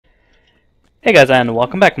Hey guys, and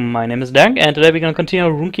welcome back. My name is Darenk, and today we're gonna continue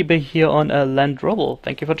Rune-Keeper here on Landroval.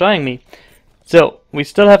 Thank you for joining me. So we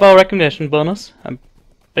still have our recognition bonus. I've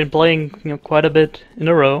been playing, quite a bit in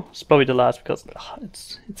a row. It's probably the last because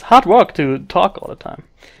it's hard work to talk all the time.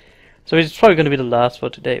 So it's probably gonna be the last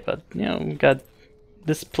for today. But we got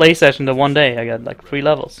this play session the one day. I got like 3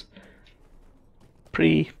 levels.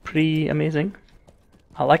 Pretty amazing.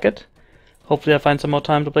 I like it. Hopefully I find some more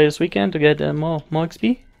time to play this weekend to get more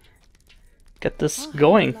XP. Get this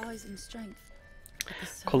going.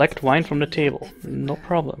 Collect wine from the table. No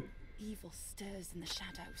problem. Evil stirs in the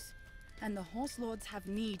shadows, and the horse lords have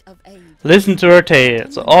need of aid. Listen to her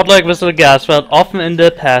tales. Odd-like visited Gasfeld, often in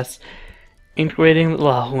the past, integrating.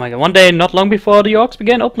 Oh my god! One day, not long before the orcs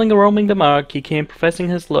began openly roaming the mark, he came professing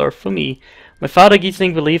his love for me. My father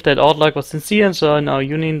Giesling believed that Odd-like was sincere and saw in our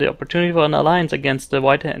union the opportunity for an alliance against the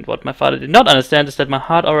White Hand. What my father did not understand is that my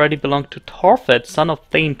heart already belonged to Torfed, son of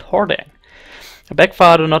Thane Tordang. I begged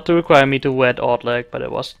father not to require me to wed Odd-like, but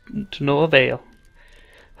it was to no avail.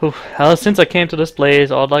 Since I came to this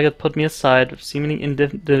place, Odd-like had put me aside with seeming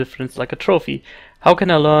indifference like a trophy. How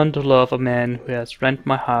can I learn to love a man who has rent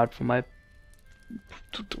my heart from my...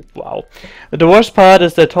 Wow. The worst part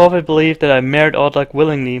is that Torfed believed that I married Odd-like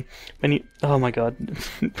willingly when he... Oh my god.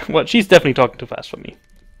 Well, she's definitely talking too fast for me.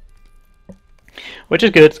 Which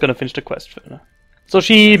is good, it's gonna finish the quest for her. So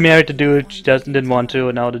she married the dude she didn't want to,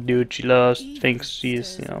 and now the dude she loves thinks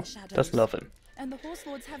she's, doesn't love him. And the horse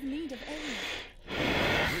lords have need of aid.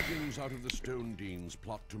 Brigands out of the Stone Deans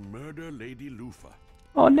plot to murder Lady Lufa,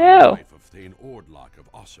 Oh no! wife of Thane Ordlark of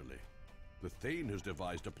Osserley. The Thane has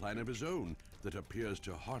devised a plan of his own that appears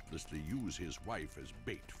to heartlessly use his wife as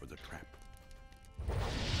bait for the trap.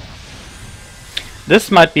 This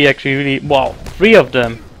might be actually really... Wow, 3 of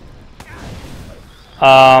them.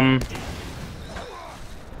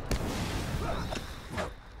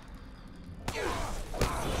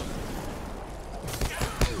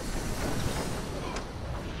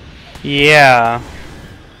 Yeah.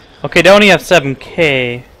 Okay, they only have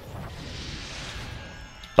 7k.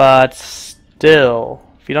 But still,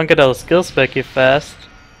 if you don't get those skills back here fast,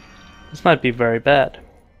 this might be very bad.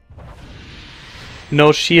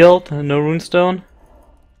 No shield, no runestone.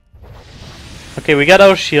 Okay, we got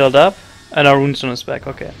our shield up, and our runestone is back,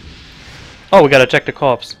 okay. Oh, we gotta check the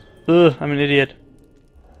corpse. Ugh, I'm an idiot.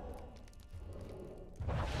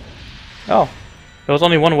 Oh, there was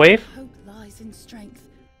only 1 wave? Hope lies in strength,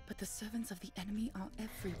 but the servants of the enemy are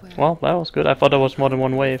everywhere. Well, that was good. I thought there was more than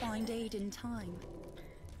 1 wave. Find aid in time.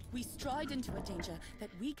 We stride into a danger that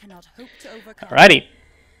we cannot hope to overcome. Alrighty.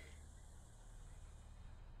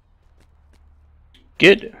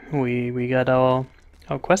 Good. We got our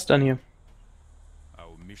quest done here.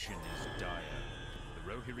 Our mission is dire.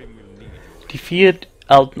 The Rohirrim will need your Defeat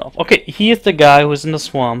Altnov. Okay, he is the guy who's in the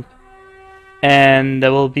swamp. And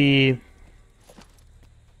there will be...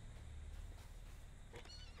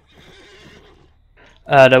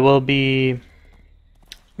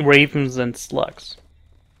 ravens and slugs.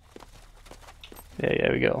 Yeah,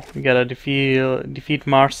 there we go. We gotta defeat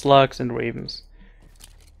marsh slugs and ravens.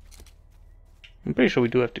 I'm pretty sure we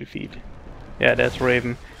do have to defeat. Yeah, that's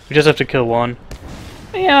raven. We just have to kill 1.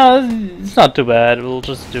 Yeah, it's not too bad. We'll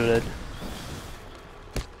just do that.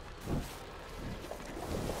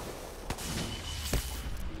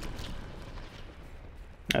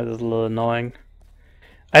 That is a little annoying.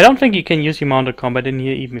 I don't think you can use your mounted combat in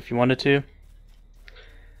here, even if you wanted to.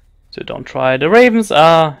 So don't try. The ravens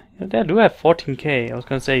are... They do have 14k. I was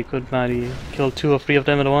gonna say you could maybe kill 2 or 3 of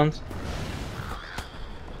them at once.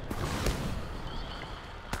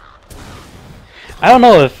 I don't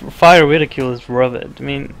know if fire ridicule is worth it. I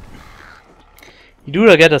mean, you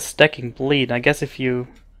do get a stacking bleed. I guess if you...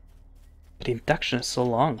 But the induction is so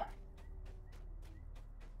long.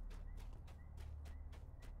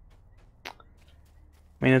 I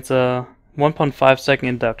mean, it's a 1.5 second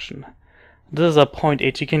induction. This is a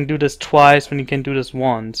 0.8. You can do this twice when you can do this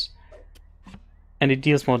once. And it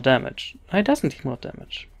deals more damage. It doesn't deal more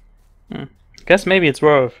damage. I guess maybe it's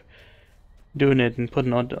worth doing it and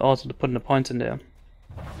putting the points in there.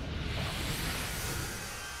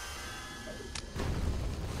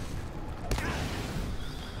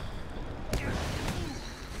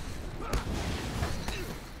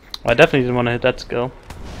 I definitely didn't want to hit that skill.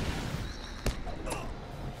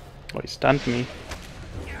 Oh, he stunned me.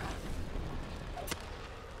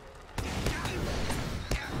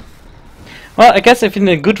 Well, I guess if in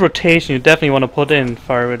a good rotation, you definitely want to put in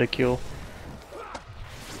Fire Ridicule.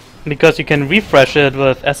 Because you can refresh it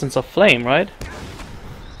with Essence of Flame, right?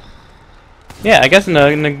 Yeah, I guess in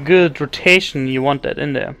a good rotation, you want that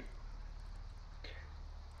in there.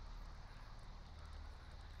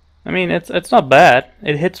 I mean, it's not bad.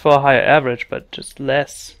 It hits for a higher average, but just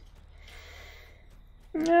less.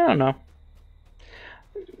 I don't know.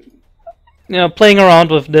 You know, playing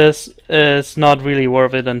around with this is not really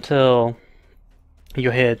worth it until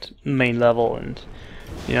you hit main level and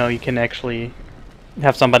you know you can actually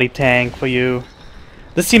have somebody tank for you.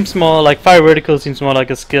 This seems more like Fire Vertical seems more like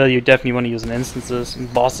a skill you definitely want to use in instances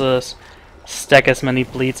and bosses. Stack as many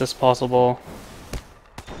bleeds as possible.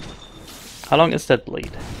 How long is that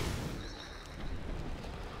bleed?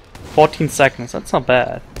 14 seconds, that's not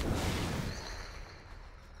bad.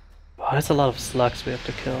 Wow, that's a lot of slugs we have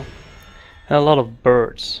to kill. And a lot of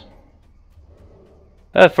birds.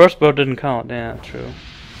 That first bird didn't count, yeah, true.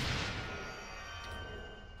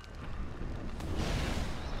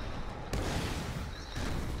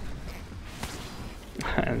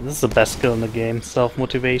 This is the best skill in the game,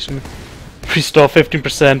 self-motivation. Restore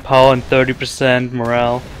 15% power and 30%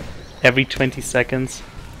 morale every 20 seconds.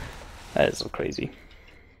 That is so crazy.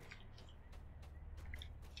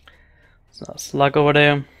 So, slug over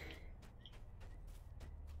there.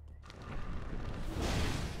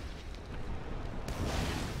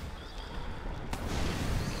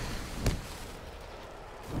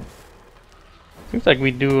 Seems like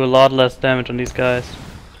we do a lot less damage on these guys.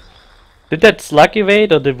 Did that slug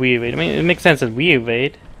evade or did we evade? I mean, it makes sense that we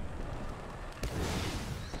evade.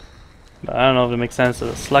 But I don't know if it makes sense that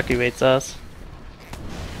the slug evades us.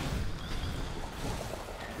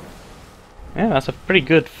 Yeah, that's a pretty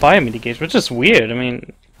good fire mitigation, which is weird. I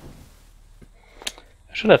mean,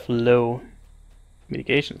 I should have low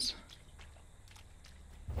mitigations.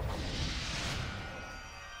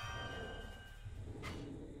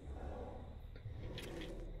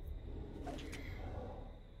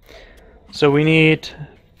 So we need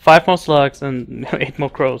 5 more slugs and 8 more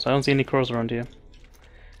crows. I don't see any crows around here.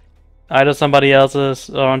 Either somebody else is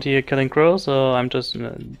around here killing crows, or I'm just in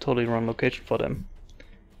a totally wrong location for them.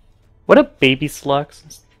 What are baby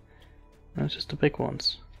slugs? That's just the big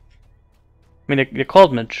ones. I mean, they're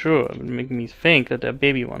called mature, making me think that they're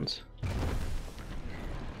baby ones.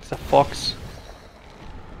 It's a fox.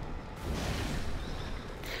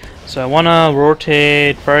 So I wanna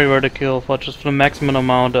rotate very vertical for just the maximum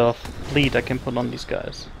amount of bleed I can put on these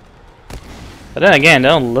guys. But then again, they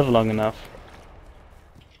don't live long enough.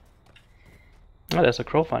 Oh, there's a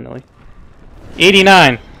crow finally.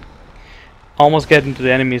 89! Almost getting to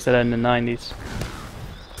the enemies that are in the 90s.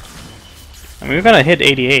 I mean, we're gonna hit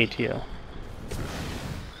 88 here.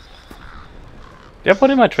 Did I put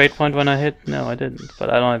in my trade point when I hit? No, I didn't, but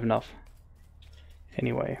I don't have enough.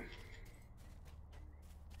 Anyway.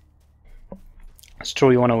 It's true,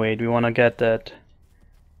 we wanna wait. We wanna get that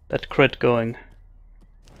crit going.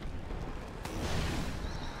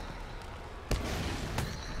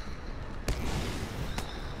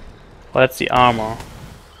 Well, that's the armor.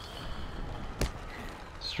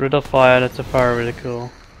 It's rid of fire, that's a fire really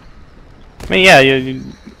cool. I mean, yeah, you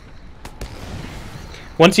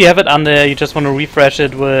once you have it on there, you just want to refresh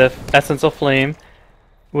it with Essence of Flame,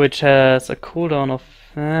 which has a cooldown of...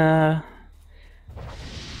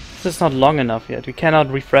 this is not long enough yet. We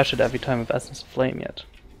cannot refresh it every time with Essence of Flame yet.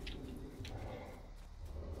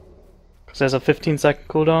 Because there's a 15-second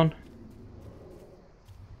cooldown.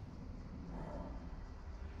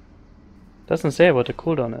 Doesn't say what the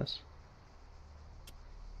cooldown is.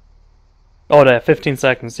 Oh, there, 15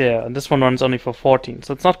 seconds, yeah. And this one runs only for 14,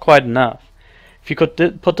 so it's not quite enough. If you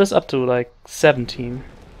could put this up to like 17,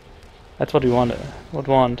 that's what we would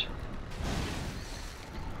want.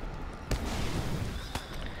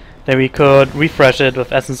 Then we could refresh it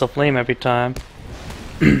with Essence of Flame every time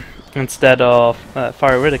instead of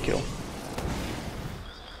Fire Ridicule,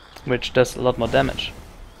 which does a lot more damage.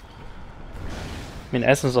 I mean,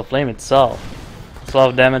 Essence of Flame itself does a lot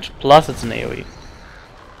of damage, plus it's an AoE.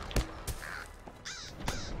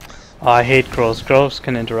 Oh, I hate crows. Crows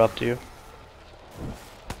can interrupt you.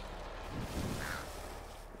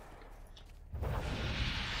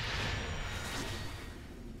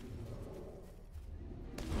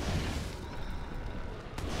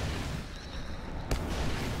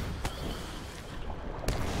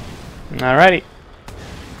 Alrighty.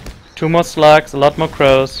 2 more slugs, a lot more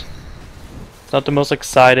crows. It's not the most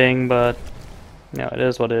exciting, but you know, it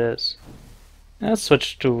is what it is. Let's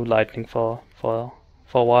switch to lightning for a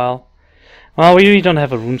while. Well, we really don't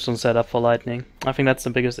have a runestone set up for lightning. I think that's the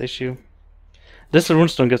biggest issue. This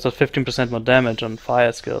runestone gives us 15% more damage on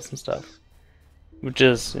fire skills and stuff, which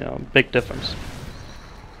is, you know, a big difference.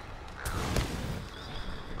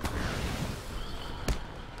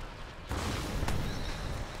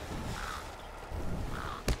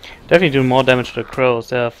 Definitely do more damage to the crows.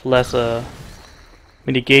 They have less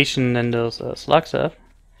mitigation than those slugs have.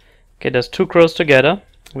 Okay, there's 2 crows together.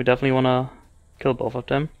 We definitely wanna kill both of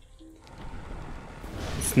them.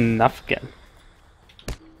 Snuff again.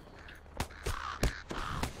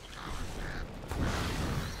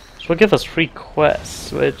 This will give us 3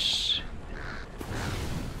 quests, which...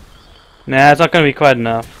 Nah, it's not gonna be quite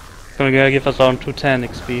enough. It's gonna give us around 210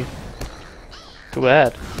 XP. Too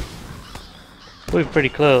bad. We're pretty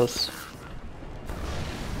close.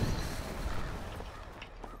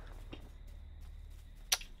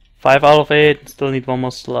 Five out of 8. Still need 1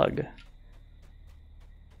 more slug.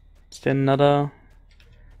 Is there another?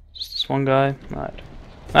 Just this one guy? Alright.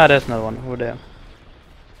 Ah, there's another one over there.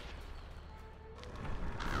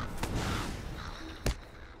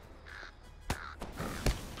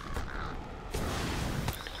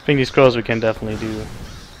 I think these crows we can definitely do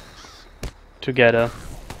together.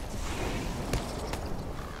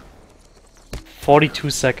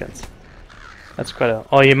 42 seconds. That's quite a...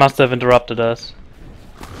 Oh, he must have interrupted us.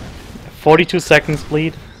 42 seconds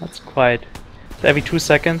bleed? That's quite... Every 2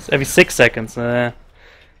 seconds? Every 6 seconds? So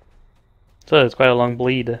it's quite a long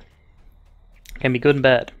bleed. Can be good and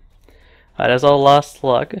bad. Alright, that's our last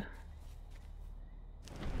slug.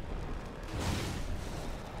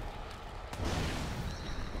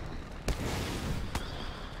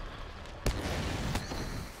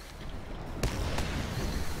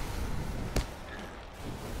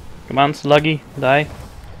 Come on, Sluggy, die.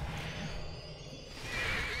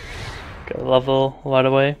 Get a level right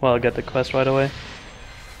away. Well, get the quest right away.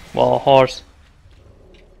 Well, horse.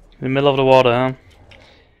 In the middle of the water, huh?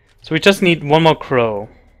 So we just need 1 more crow.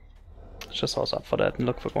 Let's just horse up for that and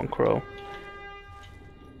look for 1 crow.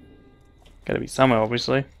 Gotta be somewhere,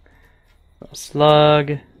 obviously.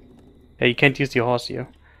 Slug. Yeah, you can't use your horse here.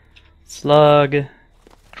 Slug.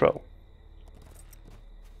 Crow.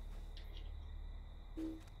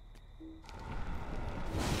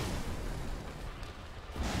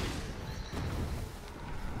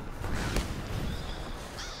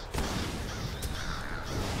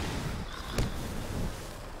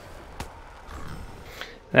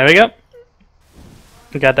 There we go.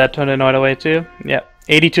 We got that turned in right away too. Yeah,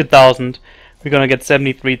 82,000. We're gonna get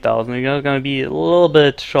 73,000. We're gonna be a little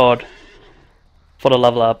bit short for the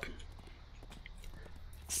level up.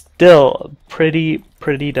 Still pretty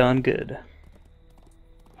darn good.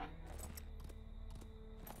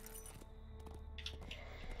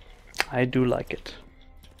 I do like it.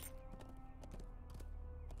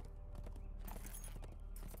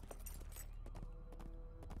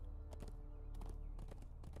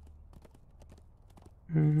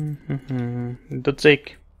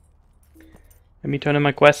 Dutzig. Let me turn in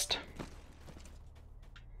my quest.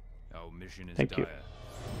 Our mission is Thank you. dire.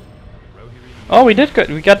 Oh,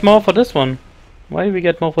 we got more for this one. Why did we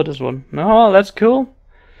get more for this one? No, that's cool.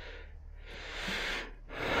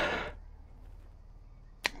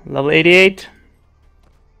 Level 88.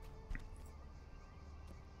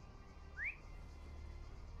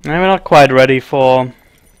 And we're not quite ready for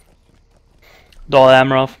Dol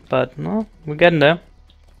Amroth, but no, we're getting there.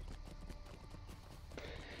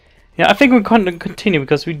 Yeah, I think we're going to continue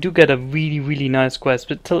because we do get a really nice quest.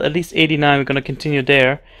 But till at least 89, we're going to continue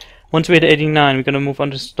there. Once we're at 89, we're going to move on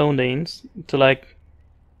to Stone Danes to like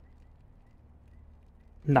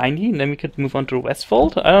 90, and then we could move on to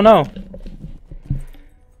Westfold. I don't know.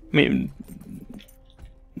 I mean,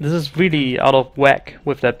 this is really out of whack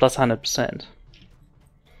with that plus 100%.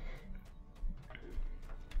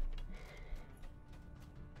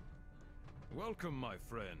 Welcome, my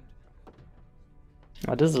friend.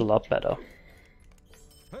 Oh, this is a lot better.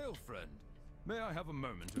 Hail, friend. May I have a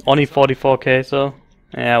moment? Only 44k, so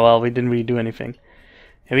yeah. Well, we didn't really do anything.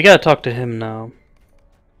 Yeah, we gotta talk to him now.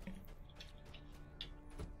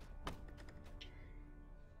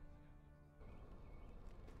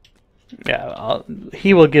 Yeah,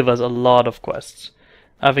 he will give us a lot of quests.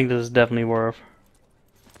 I think this is definitely worth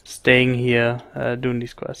staying here, doing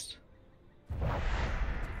these quests.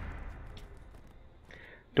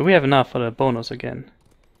 Do we have enough for the bonus again?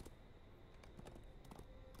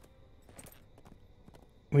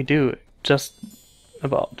 We do, just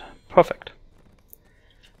about. Perfect.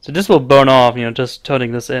 So this will burn off, you know, just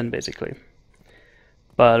turning this in, basically.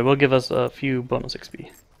 But it will give us a few bonus XP.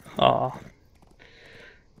 Aw.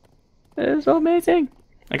 It is so amazing!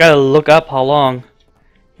 I gotta look up how long.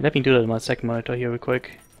 Let me do that in my second monitor here real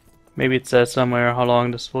quick. Maybe it says somewhere how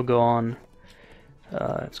long this will go on.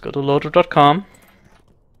 Let's go to Lotro.com.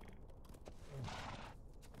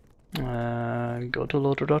 Go to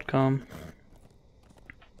Lotro.com.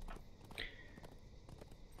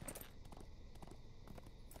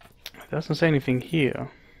 It doesn't say anything here.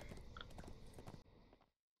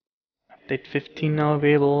 Update 15 now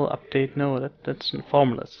available. Update no, that's in the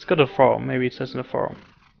forum list. Let's go to the forum. Maybe it says in the forum.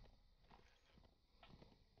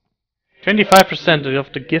 25%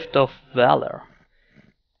 of the gift of valor.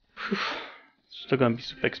 Whew. Still gonna be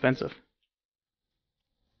super expensive.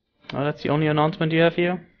 Oh, that's the only announcement you have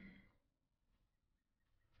here?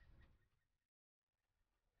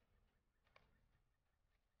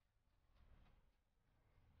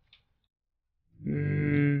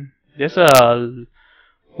 There's a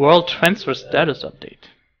world transfer status update.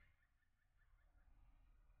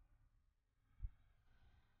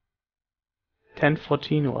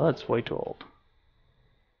 $10.14, well that's way too old.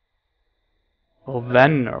 Oh,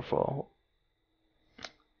 Landroval.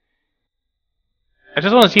 I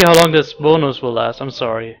just want to see how long this bonus will last, I'm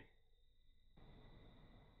sorry.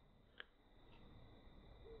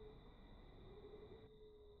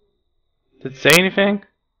 Did it say anything?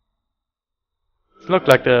 It looked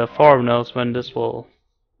like the forum knows when this will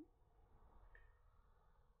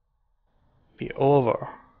be over.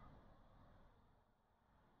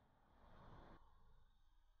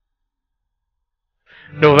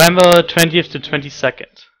 November 20th to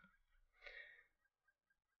 22nd.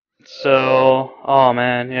 So, oh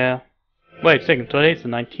man, yeah. Wait a second, today's the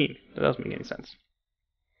 19th. That doesn't make any sense.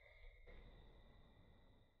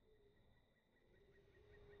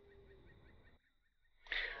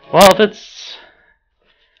 Well, if it's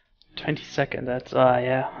 22nd, that's,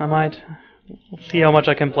 yeah, I might see how much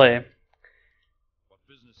I can play. What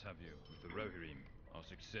business have you with the Rohirrim? Our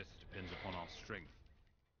success depends upon our strength.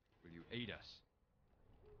 Will you aid us?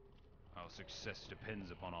 Our success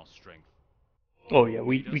depends upon our strength. Oh yeah,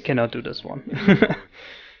 we cannot do this one.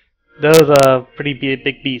 Those are pretty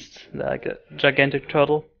big beasts, like a gigantic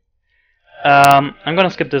turtle. I'm gonna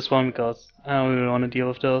skip this one because I don't really want to deal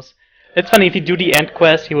with those. It's funny, if you do the end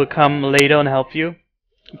quest, he will come later and help you,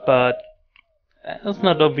 but it's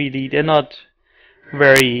not really, they're not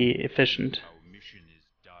very efficient. Our mission is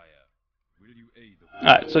dire. Will you aid the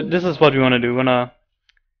Alright, so this is what we want to do. We're gonna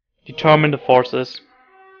determine the forces.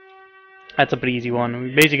 That's a pretty easy one.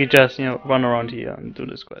 We basically just, run around here and do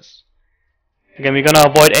this quest. Again, we're gonna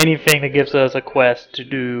avoid anything that gives us a quest to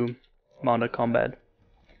do mounted combat.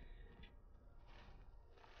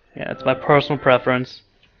 Yeah, it's my personal preference.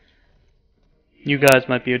 You guys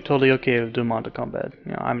might be totally okay with doing mounted combat.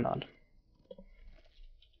 I'm not.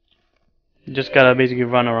 You just gotta basically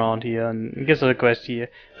run around here and it gives us a quest here.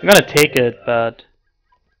 I'm gonna take it, but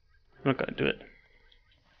I'm not gonna do it.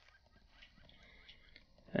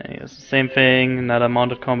 And it's the same thing, another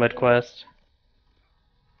mounted combat quest.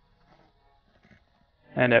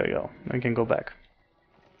 And there we go. We can go back.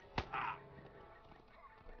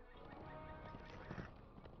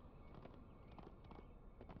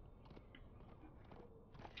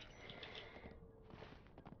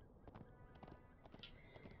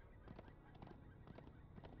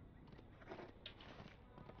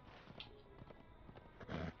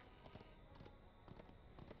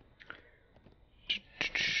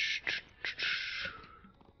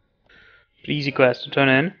 Pretty easy quest to turn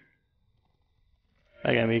in.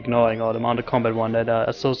 Again, we're ignoring all the mounted combat one that are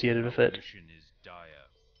associated with it. mission is dire.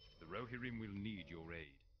 The Rohirrim will need your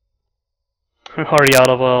aid. Hurry out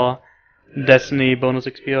of our Destiny bonus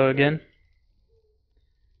XP again.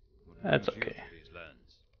 That's okay.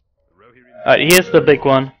 Alright, here's the big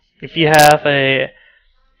one. If you have a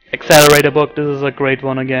accelerator book, this is a great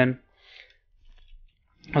one again.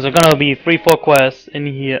 There's gonna be 3-4 quests in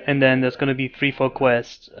here, and then there's gonna be 3-4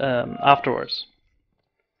 quests afterwards.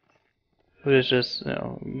 Which is just,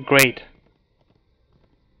 great.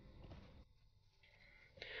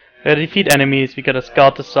 We gotta defeat enemies, we gotta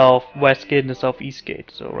scout the southwest gate and the southeast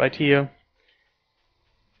gate. So right here.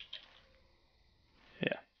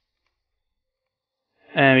 Yeah.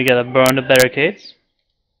 And we gotta burn the barricades.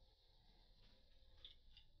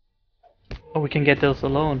 Oh, we can get those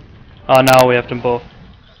alone. Oh, now we have them both.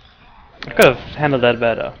 I could have handled that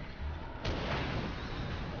better.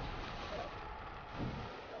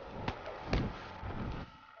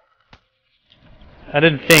 I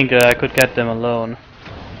didn't think I could get them alone.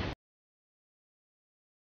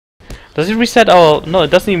 Does it reset our... No,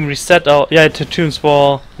 it doesn't even reset our... Yeah, it tunes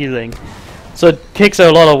for healing. So it takes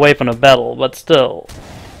a lot away from the battle, but still.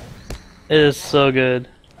 It is so good.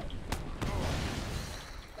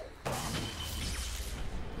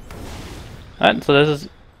 Alright, so this is...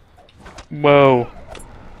 Whoa.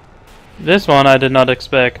 This one I did not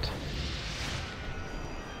expect.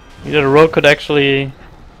 Either the road could actually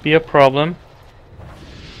be a problem.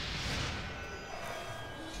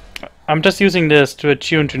 I'm just using this to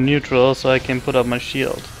attune to neutral so I can put up my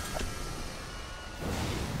shield.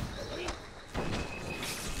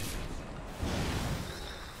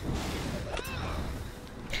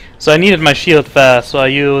 So I needed my shield fast, so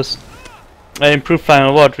I improved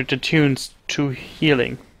Final Ward, which attunes to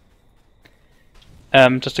healing.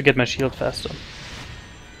 Just to get my shield faster.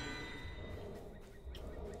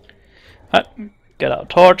 Get our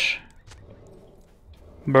torch.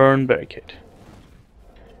 Burn barricade.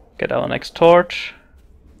 Get our next torch.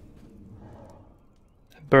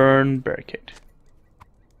 Burn barricade.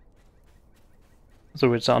 That's a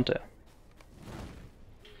weird sound there.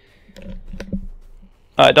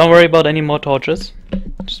 Alright, don't worry about any more torches.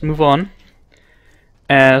 Just move on.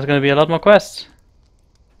 And there's gonna be a lot more quests.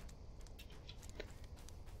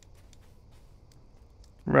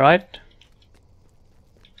 Right?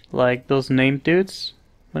 Like those named dudes.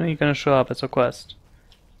 When are you gonna show up as a quest?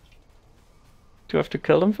 Do I have to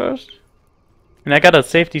kill them first? And I gotta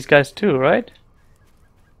save these guys too, right?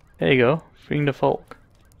 There you go. Freeing the folk.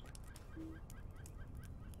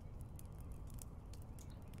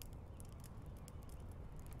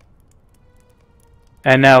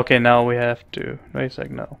 And now, okay, now we have to... Wait a sec,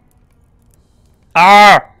 no.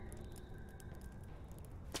 Ah!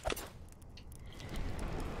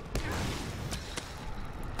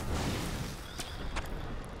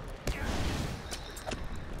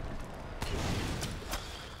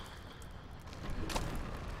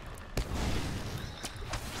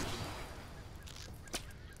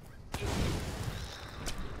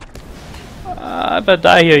 I better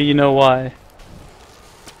die here, you know why.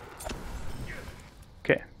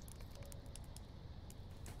 Okay.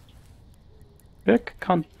 Vic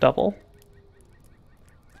can't double.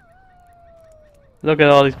 Look at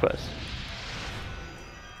all these quests.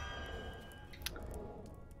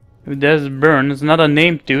 There's Burn, there's another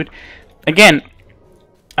named dude. Again,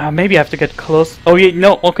 maybe I have to get close. Oh yeah,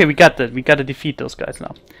 no, okay, we got that. We gotta defeat those guys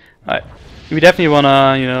now. Alright. We definitely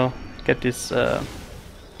wanna, you know, get this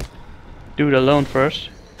dude alone first.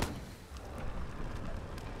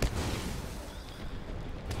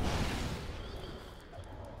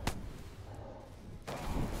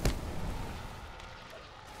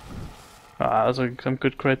 Those are some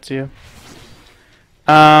good crits here.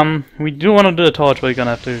 We do want to do the torch, but we're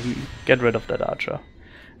gonna have to get rid of that archer.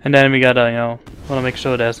 And then we gotta, you know, wanna make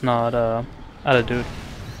sure there's not other dude.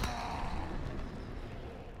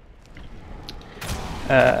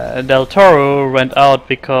 Del Toro went out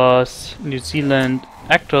because New Zealand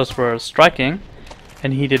actors were striking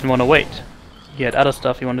and he didn't want to wait. He had other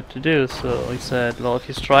stuff he wanted to do, so he said, well, if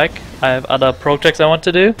you strike, I have other projects I want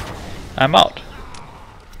to do, I'm out.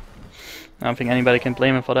 I don't think anybody can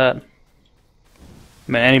blame him for that.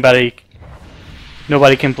 I mean,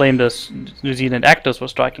 nobody can blame the New Zealand actors for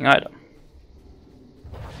striking either.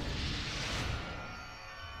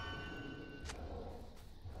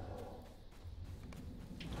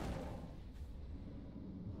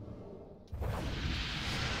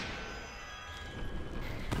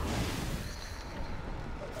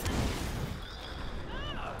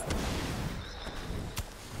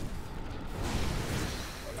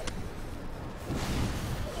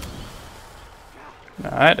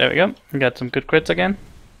 Alright, there we go. We got some good crits again.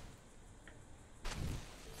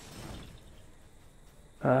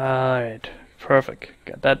 Alright, perfect.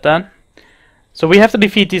 Got that done. So we have to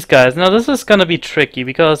defeat these guys. Now this is gonna be tricky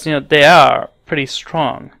because, you know, they are pretty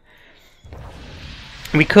strong.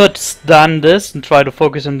 We could stun this and try to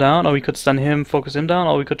focus him down, or we could stun him, focus him down,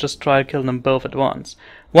 or we could just try to kill them both at once.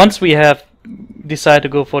 Once we have decided to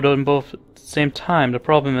go for them both at the same time, the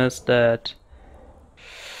problem is that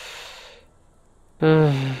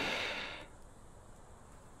we're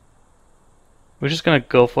just gonna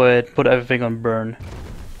go for it, put everything on burn.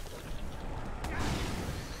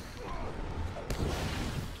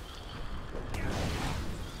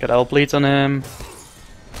 Get our bleeds on him.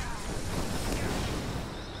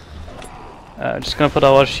 Just gonna put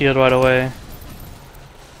our shield right away.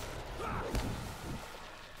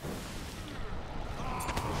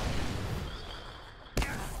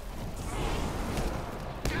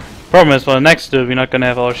 Problem is, for the next dude, we're not gonna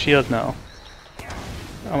have our shield now.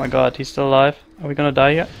 Oh my god, he's still alive. Are we gonna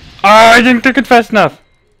die yet? Ah, I didn't click it fast enough!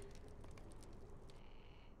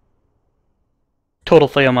 Total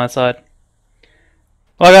fail on my side.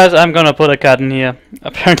 Well guys, I'm gonna put a cut in here.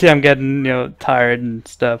 Apparently I'm getting, you know, tired and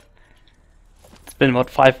stuff. It's been about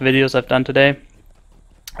 5 videos I've done today.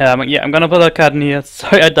 Yeah, I'm gonna put a cut in here.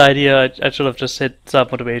 Sorry I died here. I should have just hit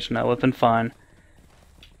sub motivation. I would have been fine.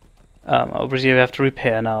 Obviously we have to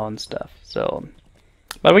repair now and stuff, so...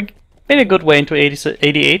 But we made a good way into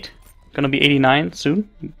 88. Gonna be 89 soon,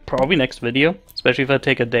 probably next video. Especially if I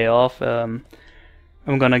take a day off. I'm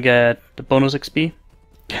gonna get the bonus XP.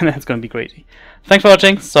 And that's gonna be crazy. Thanks for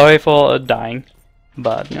watching, sorry for dying.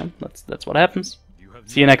 But, you know, that's what happens.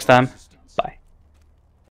 See you next time.